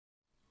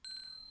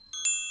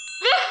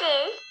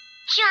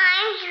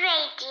Chimes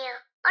Radio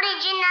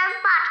original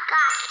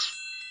podcast.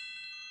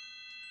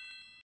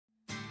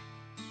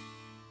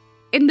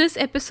 In this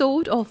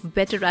episode of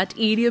Better at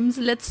Idioms,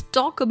 let's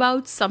talk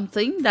about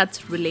something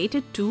that's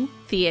related to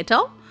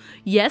theatre.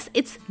 Yes,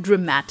 it's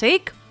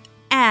dramatic.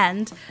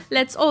 And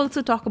let's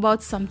also talk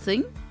about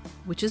something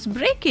which is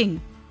breaking.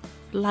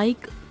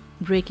 Like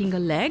breaking a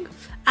leg.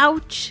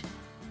 Ouch!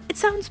 It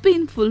sounds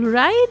painful,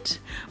 right?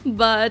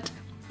 But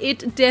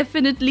it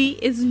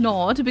definitely is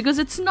not, because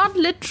it's not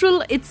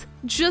literal, it's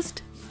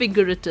just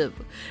figurative.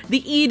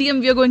 The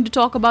idiom we are going to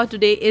talk about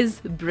today is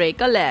break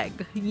a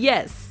leg.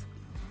 Yes.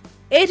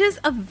 It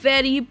is a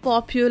very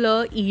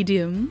popular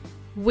idiom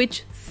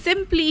which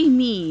simply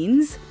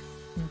means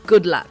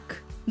good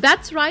luck.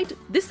 That's right,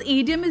 this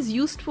idiom is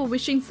used for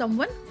wishing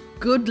someone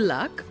good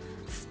luck,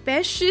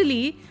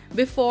 especially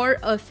before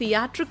a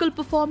theatrical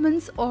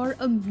performance or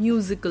a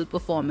musical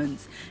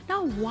performance.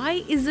 Now,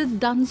 why is it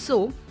done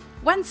so?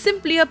 When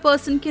simply a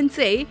person can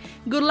say,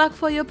 good luck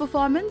for your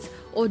performance,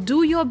 or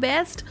do your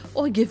best,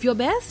 or give your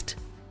best.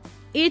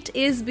 It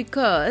is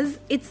because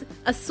it's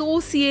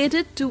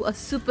associated to a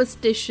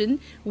superstition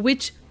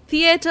which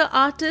theatre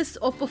artists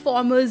or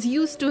performers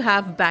used to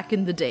have back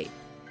in the day.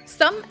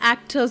 Some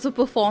actors or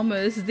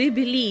performers, they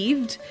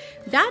believed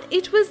that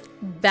it was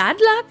bad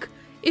luck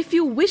if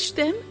you wish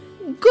them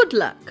good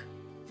luck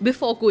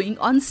before going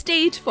on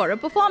stage for a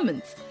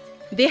performance.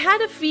 They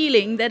had a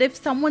feeling that if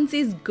someone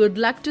says good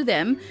luck to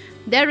them,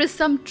 there is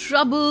some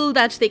trouble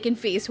that they can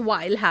face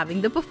while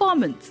having the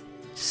performance.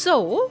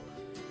 So,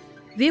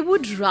 they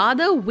would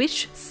rather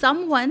wish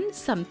someone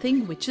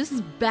something which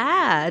is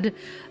bad,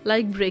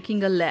 like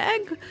breaking a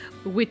leg,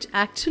 which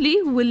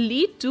actually will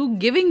lead to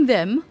giving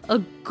them a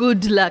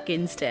good luck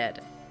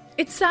instead.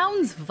 It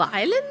sounds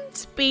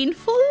violent,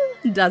 painful,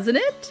 doesn't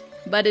it?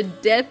 But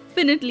it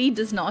definitely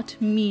does not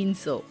mean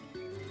so.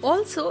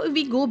 Also, if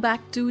we go back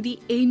to the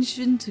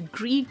ancient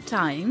Greek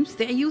times,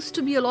 there used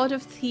to be a lot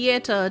of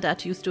theatre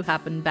that used to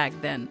happen back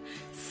then.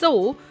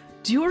 So,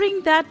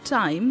 during that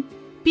time,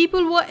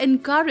 people were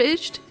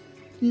encouraged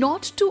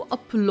not to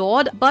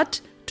applaud but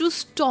to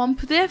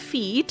stomp their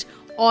feet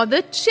or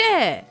the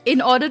chair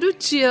in order to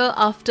cheer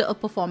after a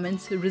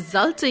performance,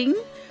 resulting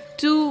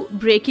to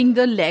breaking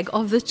the leg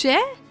of the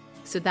chair.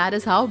 So that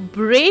is how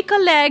break a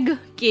leg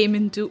came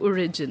into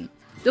origin.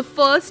 The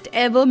first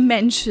ever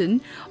mention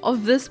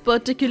of this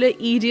particular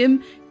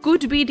idiom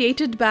could be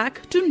dated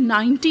back to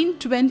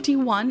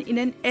 1921 in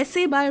an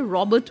essay by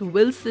Robert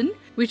Wilson,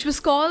 which was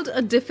called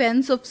A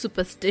Defense of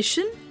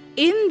Superstition.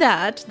 In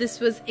that, this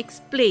was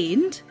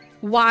explained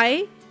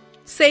why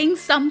saying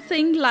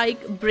something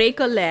like break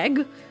a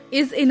leg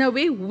is in a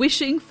way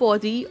wishing for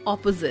the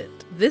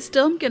opposite. This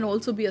term can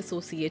also be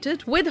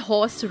associated with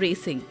horse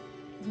racing,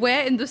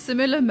 where in the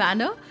similar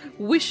manner,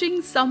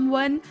 wishing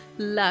someone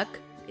luck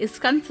is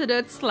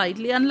considered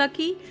slightly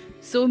unlucky.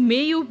 So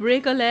may you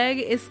break a leg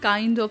is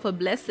kind of a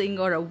blessing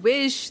or a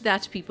wish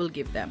that people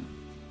give them.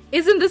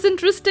 Isn't this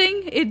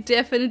interesting? It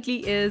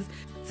definitely is.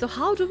 So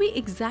how do we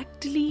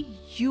exactly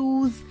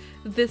use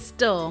this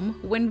term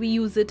when we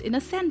use it in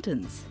a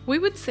sentence? We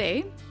would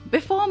say,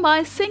 before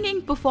my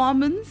singing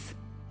performance,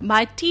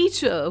 my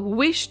teacher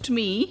wished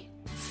me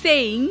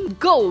saying,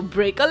 go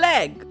break a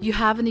leg. You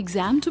have an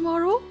exam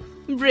tomorrow?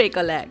 Break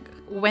a leg.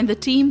 When the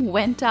team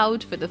went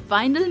out for the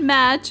final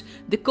match,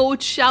 the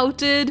coach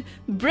shouted,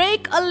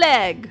 break a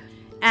leg.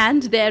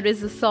 And there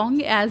is a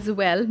song as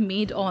well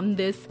made on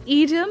this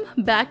idiom.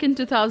 Back in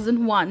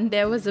 2001,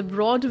 there was a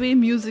Broadway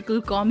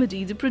musical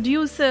comedy, The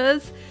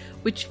Producers,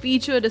 which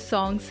featured a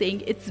song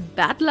saying it's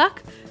bad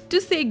luck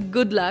to say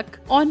good luck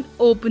on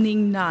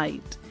opening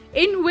night,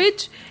 in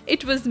which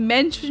it was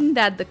mentioned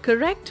that the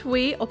correct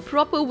way or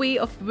proper way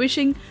of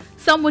wishing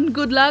someone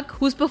good luck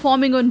who's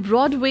performing on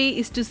Broadway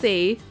is to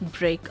say,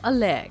 break a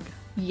leg.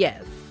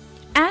 Yes.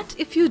 And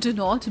if you do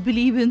not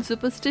believe in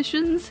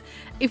superstitions,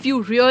 if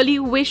you really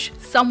wish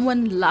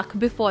someone luck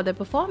before their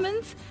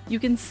performance, you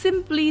can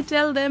simply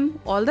tell them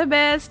all the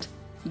best,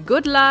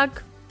 good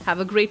luck, have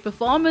a great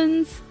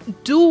performance,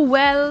 do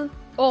well,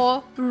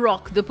 or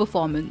rock the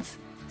performance.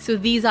 So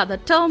these are the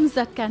terms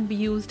that can be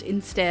used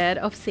instead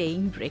of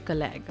saying break a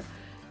leg.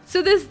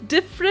 So this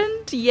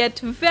different yet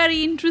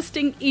very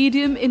interesting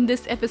idiom in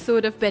this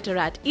episode of Better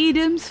at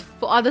Idioms.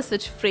 For other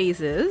such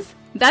phrases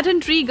that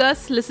intrigue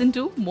us, listen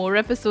to more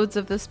episodes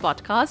of this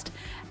podcast.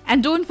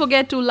 And don't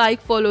forget to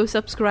like, follow,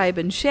 subscribe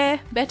and share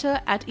Better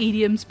at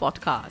Idioms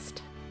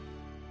podcast.